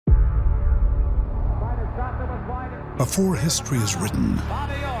Before history is written,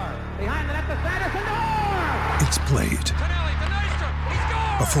 it's played.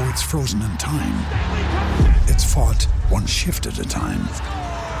 Before it's frozen in time, it's fought one shift at a time.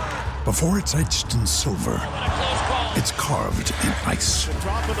 Before it's etched in silver, it's carved in ice.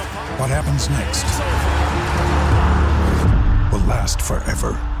 What happens next will last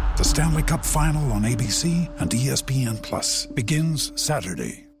forever. The Stanley Cup Final on ABC and ESPN Plus begins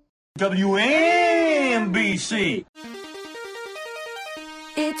Saturday. WNBC.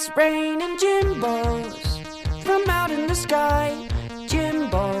 It's raining Jimbos from out in the sky.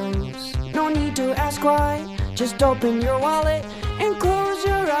 Jimbos, no need to ask why. Just open your wallet and close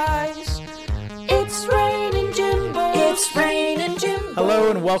your eyes. It's raining Jimbos. It's raining Jimbos. Hello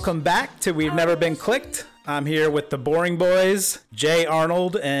and welcome back to We've Never Been Clicked. I'm here with the Boring Boys, Jay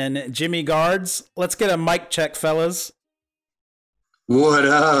Arnold and Jimmy Guards. Let's get a mic check, fellas. What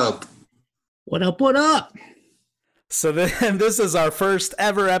up? What up, what up? So this is our first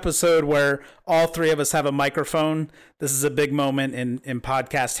ever episode where all three of us have a microphone. This is a big moment in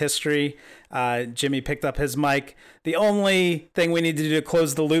podcast history. Jimmy picked up his mic. The only thing we need to do to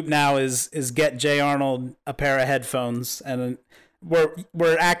close the loop now is get Jay Arnold a pair of headphones, and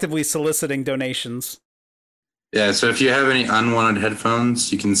we're actively soliciting donations. Yeah, so if you have any unwanted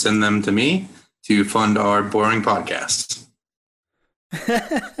headphones, you can send them to me to fund our boring podcast.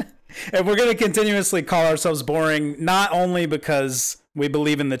 And we're going to continuously call ourselves boring, not only because we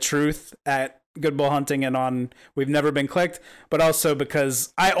believe in the truth at Good Bull Hunting and on We've Never Been Clicked, but also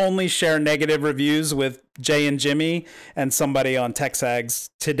because I only share negative reviews with Jay and Jimmy, and somebody on Texags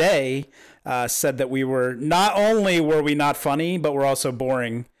today said that we were, not only were we not funny, but we're also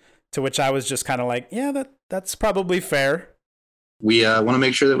boring, to which I was just kind of like, yeah, that's probably fair. We want to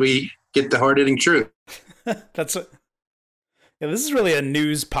make sure that we get the hard-hitting truth. That's it. Yeah, this is really a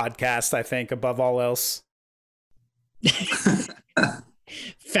news podcast, I think, above all else.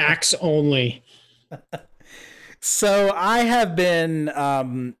 Facts only. So I have been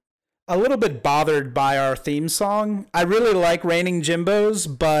a little bit bothered by our theme song. I really like Raining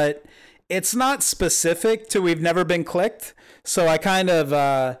Jimbos, but it's not specific to We've Never Been Clicked. So I kind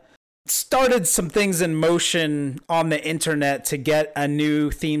of started some things in motion on the internet to get a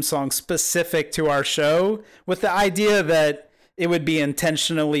new theme song specific to our show, with the idea that it would be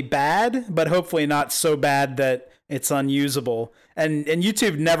intentionally bad, but hopefully not so bad that it's unusable. And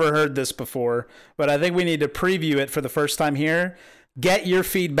YouTube never heard this before, but I think we need to preview it for the first time here. Get your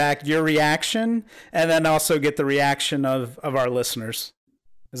feedback, your reaction, and then also get the reaction of our listeners.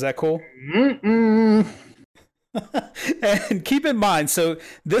 Is that cool? And keep in mind, so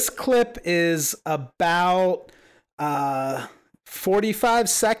this clip is about 45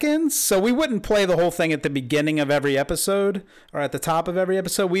 seconds. So we wouldn't play the whole thing at the beginning of every episode or at the top of every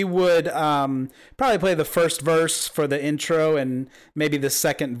episode. We would probably play the first verse for the intro and maybe the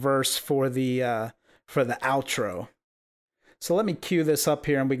second verse for the outro. So let me cue this up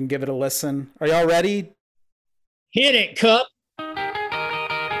here and we can give it a listen. Are y'all ready? Hit it, Cup.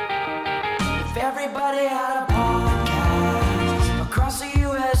 If everybody had a podcast across the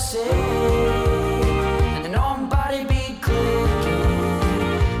USA, and nobody be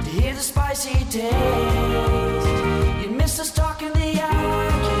clicking to hear the spicy taste, you'd miss us talking the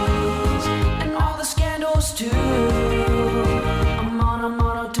Yankees and all the scandals too. I'm on a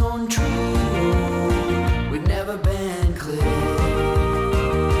monotone trio. We've never been clicked.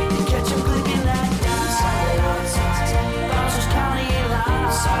 You catch 'em clicking that dice, Bowser's County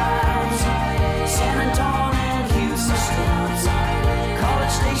line, San Antonio and Houston,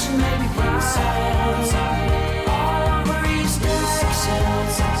 College Station, maybe Bryce, all over East Texas,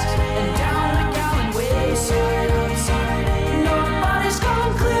 and down the Gallon Way. Nobody's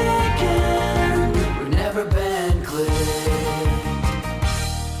gone clicking. We've never been clicked.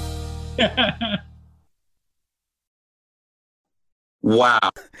 Wow.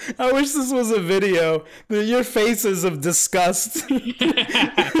 I wish this was a video. Your faces of disgust I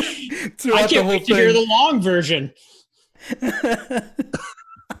throughout the can't whole wait to hear thing. the long version.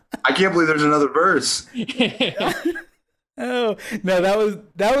 I can't believe there's another verse. Oh no, that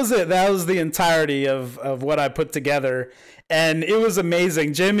was it. That was the entirety of what I put together, and it was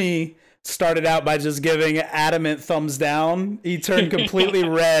amazing. Jimmy started out by just giving adamant thumbs down. He turned completely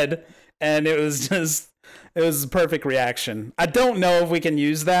red, and it was a perfect reaction. I don't know if we can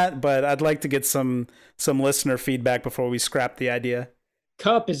use that, but I'd like to get some listener feedback before we scrap the idea.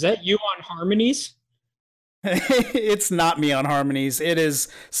 Cup, is that you on harmonies? It's not me on harmonies. It is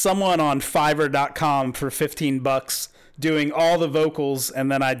someone on Fiverr.com for $15 doing all the vocals,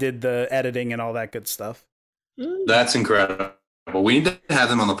 and then I did the editing and all that good stuff. That's incredible. We need to have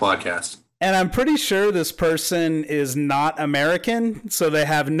them on the podcast. And I'm pretty sure this person is not American, so they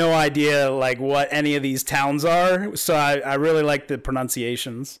have no idea like what any of these towns are. So I really like the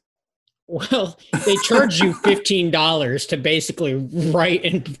pronunciations. Well, they charge you $15 to basically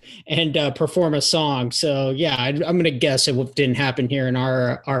write and perform a song. So yeah, I'm going to guess it didn't happen here in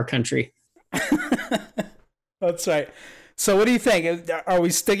our country. That's right. So what do you think? Are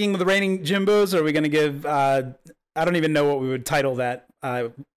we sticking with the Reigning Jimbos, or are we going to give? I don't even know what we would title that.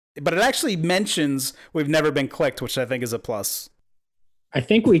 But it actually mentions we've never been clicked, which I think is a plus. I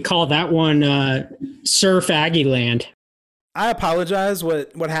think we call that one Surf Aggie Land. I apologize.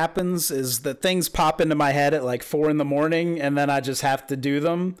 What happens is that things pop into my head at like 4 a.m, and then I just have to do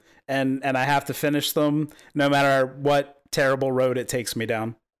them, and I have to finish them no matter what terrible road it takes me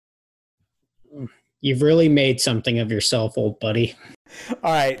down. You've really made something of yourself, old buddy.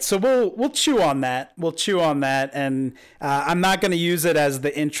 All right, so we'll chew on that. We'll chew on that, and I'm not going to use it as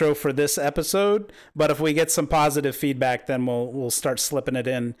the intro for this episode. But if we get some positive feedback, then we'll start slipping it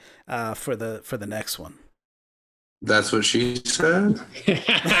in for the next one. That's what she said.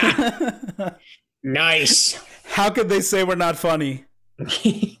 Nice. How could they say we're not funny?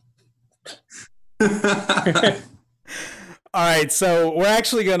 All right, so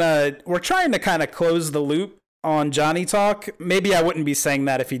we're trying to kind of close the loop on Johnny Talk. Maybe I wouldn't be saying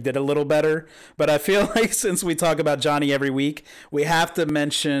that if he did a little better, but I feel like since we talk about Johnny every week, we have to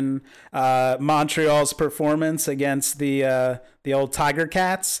mention Montreal's performance against the old Tiger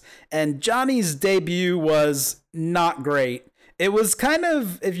Cats. And Johnny's debut was not great. It was kind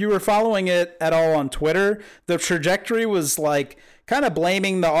of, if you were following it at all on Twitter, the trajectory was like kind of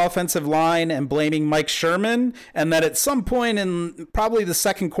blaming the offensive line and blaming Mike Sherman, and that at some point in probably the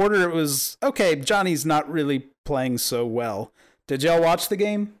second quarter, it was, okay, Johnny's not really playing so well. Did y'all watch the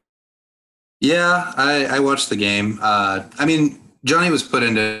game? Yeah, I watched the game. I mean, Johnny was put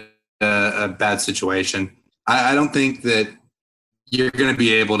into a bad situation. I don't think that you're going to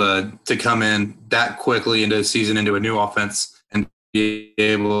be able to come in that quickly into a season, into a new offense, and be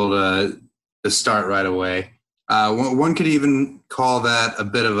able to start right away. One could even call that a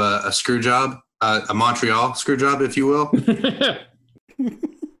bit of a screw job, a Montreal screw job, if you will.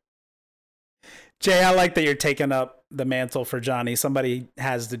 Jay, I like that you're taking up the mantle for Johnny. Somebody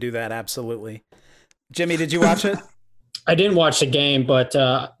has to do that, absolutely. Jimmy, did you watch it? I didn't watch the game, but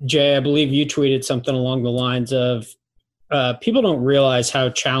Jay, I believe you tweeted something along the lines of people don't realize how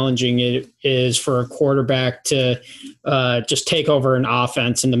challenging it is for a quarterback to just take over an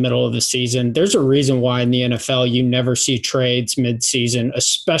offense in the middle of the season. There's a reason why in the NFL you never see trades mid-season,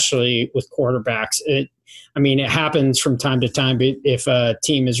 especially with quarterbacks. It happens from time to time if a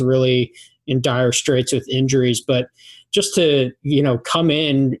team is really in dire straits with injuries, but just to, come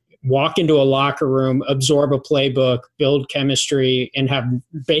in, walk into a locker room, absorb a playbook, build chemistry, and have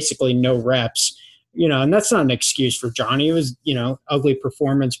basically no reps, and that's not an excuse for Johnny. It was, ugly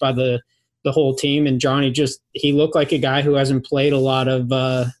performance by the whole team. And Johnny he looked like a guy who hasn't played a lot of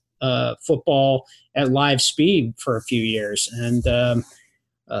football at live speed for a few years. And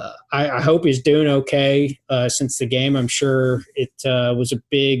I hope he's doing okay since the game. I'm sure it was a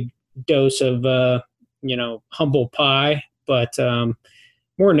big dose of, humble pie, but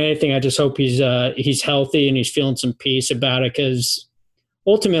more than anything, I just hope he's healthy and he's feeling some peace about it, because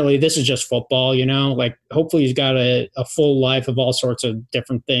ultimately this is just football, like hopefully he's got a full life of all sorts of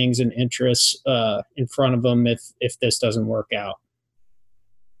different things and interests in front of him if this doesn't work out.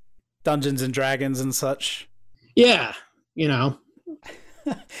 Dungeons and Dragons and such. Yeah.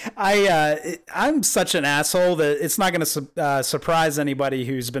 I'm such an asshole that it's not going to surprise anybody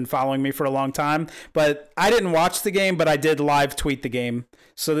who's been following me for a long time, but I didn't watch the game, but I did live tweet the game.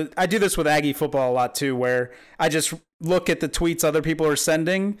 So I do this with Aggie football a lot too, where I just look at the tweets other people are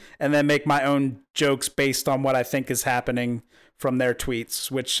sending and then make my own jokes based on what I think is happening from their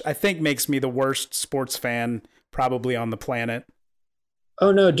tweets, which I think makes me the worst sports fan probably on the planet.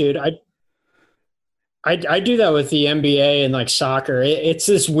 Oh no, dude. I do that with the NBA and like soccer. It's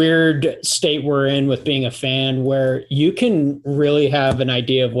this weird state we're in with being a fan where you can really have an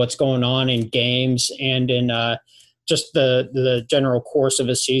idea of what's going on in games and in just the general course of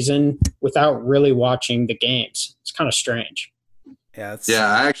a season without really watching the games. It's kind of strange. Yeah,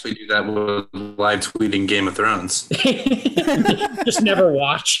 I actually do that with live tweeting Game of Thrones. Just never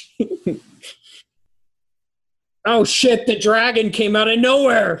watch. Oh shit, the dragon came out of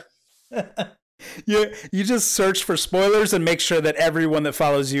nowhere. You just search for spoilers and make sure that everyone that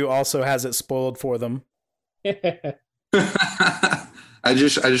follows you also has it spoiled for them. I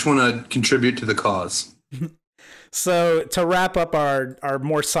just want to contribute to the cause. So to wrap up our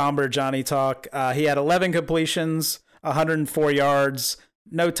more somber Johnny talk, he had 11 completions, 104 yards,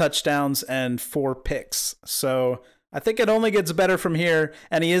 no touchdowns, and 4 picks. So I think it only gets better from here.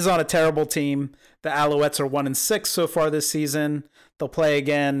 And he is on a terrible team. The Alouettes are 1-6 so far this season. They'll play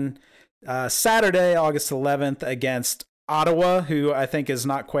again Saturday, August 11th, against Ottawa, who I think is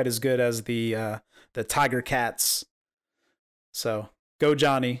not quite as good as the Tiger Cats. So go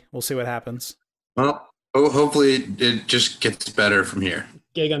Johnny. We'll see what happens. Well, hopefully it just gets better from here.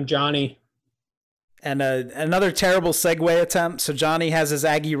 Gig 'em Johnny. And another terrible segue attempt. So Johnny has his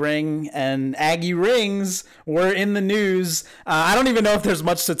Aggie ring, and Aggie rings were in the news. I don't even know if there's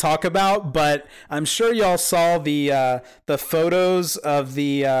much to talk about, but I'm sure y'all saw the photos of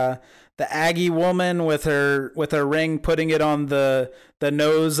the Aggie woman with her ring, putting it on the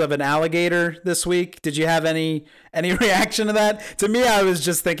nose of an alligator this week. Did you have any reaction to that? To me, I was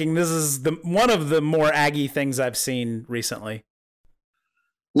just thinking this is one of the more Aggie things I've seen recently.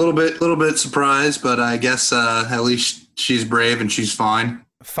 Little bit surprised, but I guess at least she's brave and she's fine.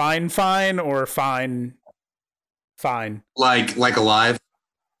 Fine, or fine. Like alive.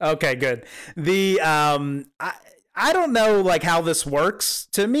 Okay, good. The I don't know like how this works.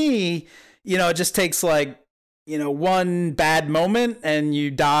 To me, it just takes like one bad moment and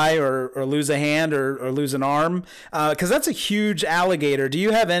you die or lose a hand or lose an arm, because that's a huge alligator. Do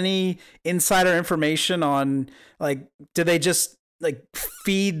you have any insider information on like, do they just like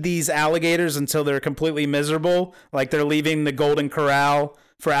feed these alligators until they're completely miserable? Like they're leaving the Golden Corral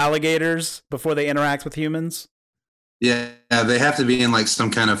for alligators before they interact with humans? Yeah, they have to be in like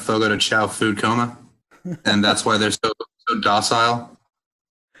some kind of Fogo de Chao food coma, and that's why they're so docile.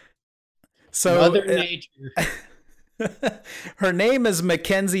 So Mother Nature. Her name is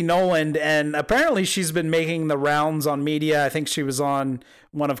Mackenzie Noland, and apparently she's been making the rounds on media. I think she was on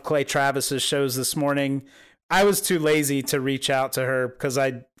one of Clay Travis's shows this morning. I was too lazy to reach out to her because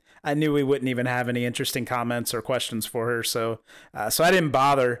I knew we wouldn't even have any interesting comments or questions for her, so I didn't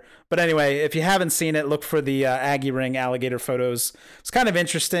bother. But anyway, if you haven't seen it, look for the Aggie ring alligator photos. It's kind of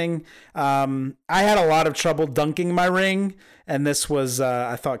interesting. I had a lot of trouble dunking my ring, and this was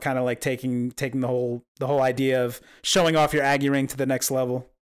I thought kind of like taking the whole idea of showing off your Aggie ring to the next level.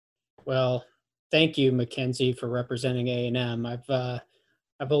 Well, thank you, Mackenzie, for representing A&M.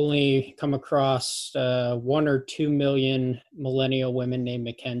 I've only come across 1 or 2 million millennial women named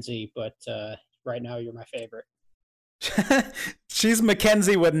Mackenzie, but right now you're my favorite. She's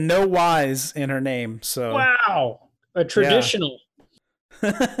Mackenzie with no Y's in her name. So wow, a traditional.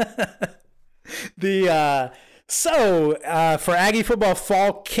 Yeah. For Aggie football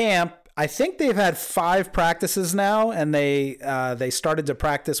fall camp, I think they've had 5 practices now, and they started to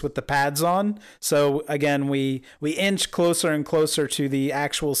practice with the pads on. So again, we inch closer and closer to the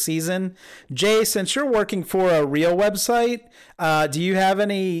actual season. Jay, since you're working for a real website, do you have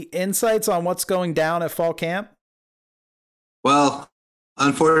any insights on what's going down at fall camp? Well,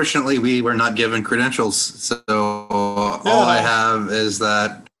 unfortunately, we were not given credentials, so all I have is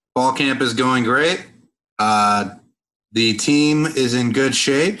that fall camp is going great. The team is in good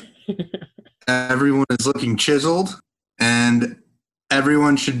shape. Everyone is looking chiseled, and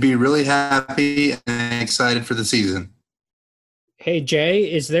everyone should be really happy and excited for the season. Hey, Jay,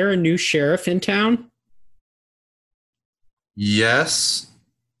 is there a new sheriff in town? Yes.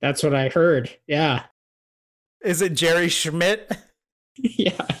 That's what I heard. Yeah. Is it Jerry Schmidt?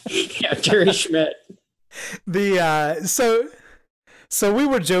 Yeah, Jerry Schmidt. So we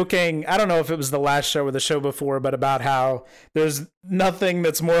were joking, I don't know if it was the last show or the show before, but about how there's nothing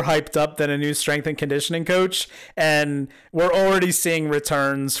that's more hyped up than a new strength and conditioning coach. And we're already seeing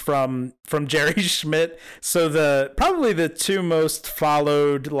returns from Jerry Schmidt. So probably the 2 most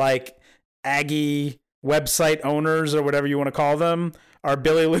followed like Aggie website owners or whatever you want to call them are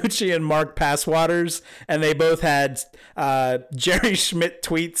Billy Lucci and Mark Passwaters. And they both had Jerry Schmidt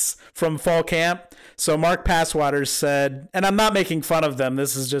tweets from fall camp. So Mark Passwaters said, and I'm not making fun of them,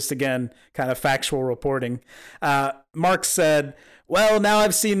 this is just, again, kind of factual reporting. Mark said, well, now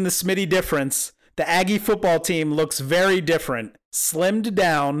I've seen the Smitty difference. The Aggie football team looks very different, slimmed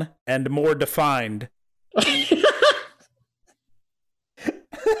down and more defined.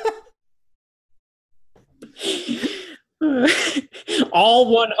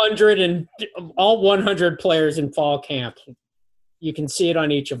 All 100 players in fall camp. You can see it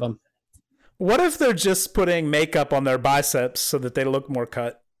on each of them. What if they're just putting makeup on their biceps so that they look more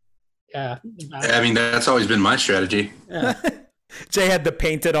cut? Yeah. I mean, that's always been my strategy. Yeah. Jay had to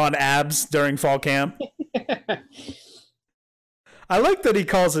paint it on abs during fall camp. I like that he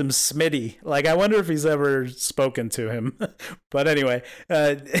calls him Smitty. Like, I wonder if he's ever spoken to him. But anyway,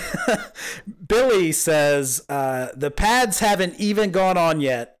 Billy says, the pads haven't even gone on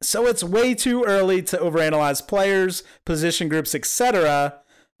yet, so it's way too early to overanalyze players, position groups, etc.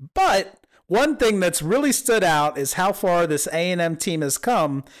 But one thing that's really stood out is how far this A&M team has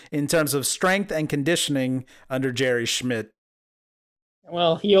come in terms of strength and conditioning under Jerry Schmidt.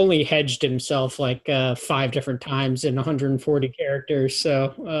 Well, he only hedged himself like 5 different times in 140 characters.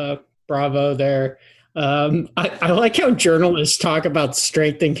 So bravo there. I like how journalists talk about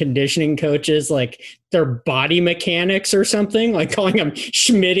strength and conditioning coaches like they're body mechanics or something, like calling them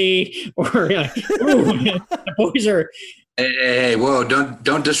Schmitty or like, the boys are. Hey, whoa!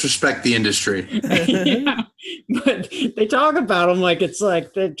 Don't disrespect the industry. Yeah, but they talk about him like it's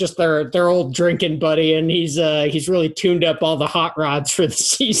like they're just their old drinking buddy, and he's really tuned up all the hot rods for the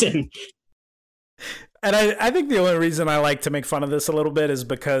season. And I think the only reason I like to make fun of this a little bit is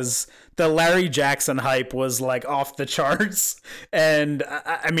because the Larry Jackson hype was like off the charts. And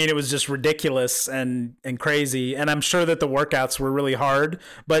I mean, it was just ridiculous and crazy. And I'm sure that the workouts were really hard,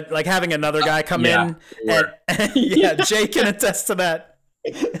 but like having another guy come in and Jay can attest to that.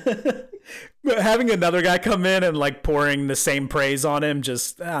 But having another guy come in and like pouring the same praise on him,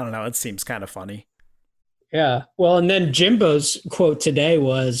 just, I don't know, it seems kind of funny. Yeah. Well, and then Jimbo's quote today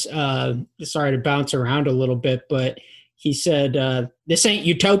was, sorry to bounce around a little bit, but he said, this ain't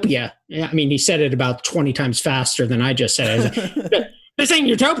utopia. I mean, he said it about 20 times faster than I just said it. This ain't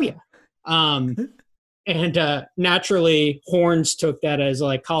utopia. And naturally, Horns took that as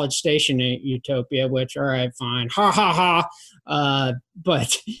like College Station ain't utopia, which, all right, fine. Ha, ha, ha.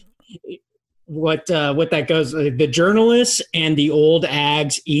 But what that goes, the journalists and the old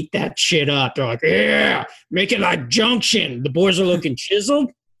Ags eat that shit up. They're like, yeah, make it like Junction. The boys are looking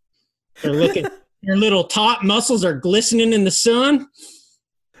chiseled. They're looking, their little top muscles are glistening in the sun.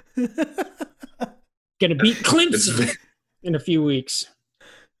 Gonna beat Clemson in a few weeks.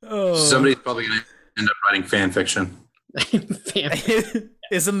 Oh. Somebody's probably gonna end up writing fan fiction.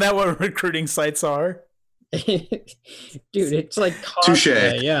 Isn't that what recruiting sites are? Dude, it's like touche.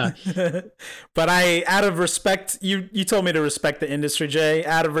 Yeah. But out of respect, you told me to respect the industry, Jay.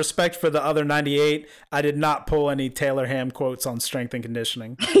 Out of respect for the other 98, I did not pull any Taylor Ham quotes on strength and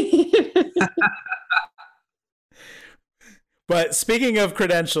conditioning. But speaking of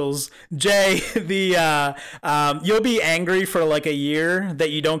credentials, Jay, you'll be angry for like a year that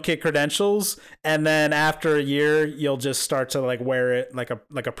you don't get credentials, and then after a year, you'll just start to like wear it like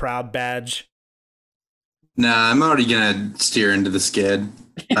a proud badge. Nah, I'm already gonna steer into the skid.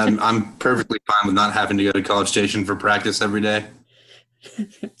 I'm perfectly fine with not having to go to College Station for practice every day.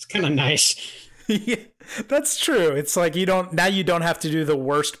 It's kind of nice. Yeah, that's true. It's like you don't have to do the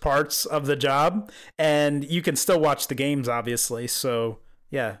worst parts of the job, and you can still watch the games, obviously. So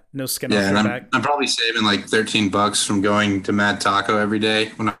yeah, no skin off your back. I'm probably saving like $13 from going to Mad Taco every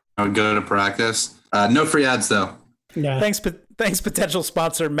day when I would go to practice. No free ads though. Yeah. Thanks, potential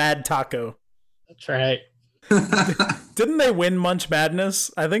sponsor Mad Taco. That's right. Didn't they win Munch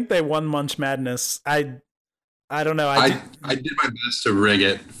Madness? I think they won Munch Madness. I don't know. I did my best to rig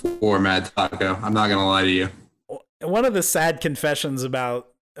it for Mad Taco. I'm not gonna lie to you. One of the sad confessions about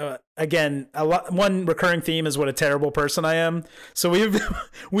one recurring theme is what a terrible person I am. So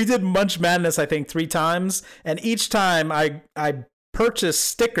we did Munch Madness I think 3 times, and each time I purchased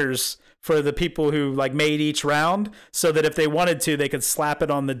stickers for the people who like made each round so that if they wanted to, they could slap it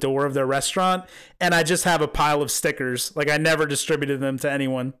on the door of their restaurant. And I just have a pile of stickers. Like I never distributed them to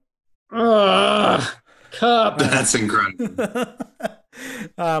anyone. Ugh, cup. That's incredible.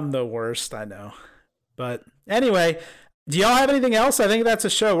 I'm the worst, I know. But anyway, do y'all have anything else? I think that's a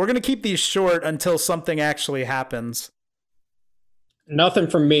show. We're going to keep these short until something actually happens. Nothing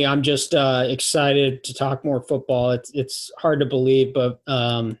from me. I'm just excited to talk more football. It's hard to believe, but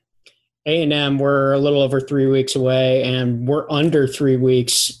A&M, we're a little over 3 weeks away, and we're under 3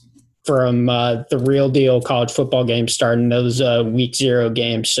 weeks from the real deal college football games starting, those week 0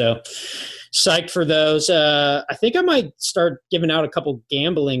 games. So psyched for those. I think I might start giving out a couple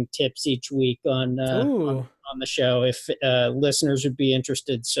gambling tips each week on the show if listeners would be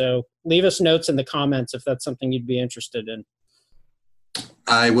interested. So leave us notes in the comments if that's something you'd be interested in.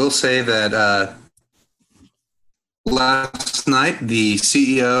 I will say that last night, the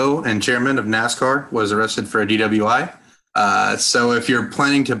CEO and chairman of NASCAR was arrested for a DWI. So if you're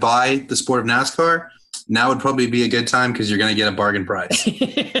planning to buy the sport of NASCAR, now would probably be a good time because you're going to get a bargain price.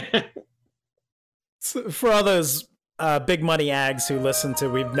 For all those big money ags who listen to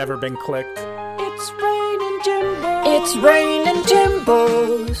We've Never Been Clicked. It's raining Jimbos. It's raining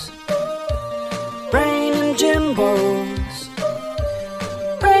Jimbos. Raining Jimbos.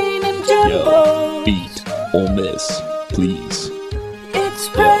 Jimbo. Beat Ole Miss, please. It's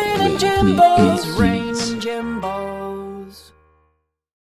Raining Jimbo's please. Raining Jimbo.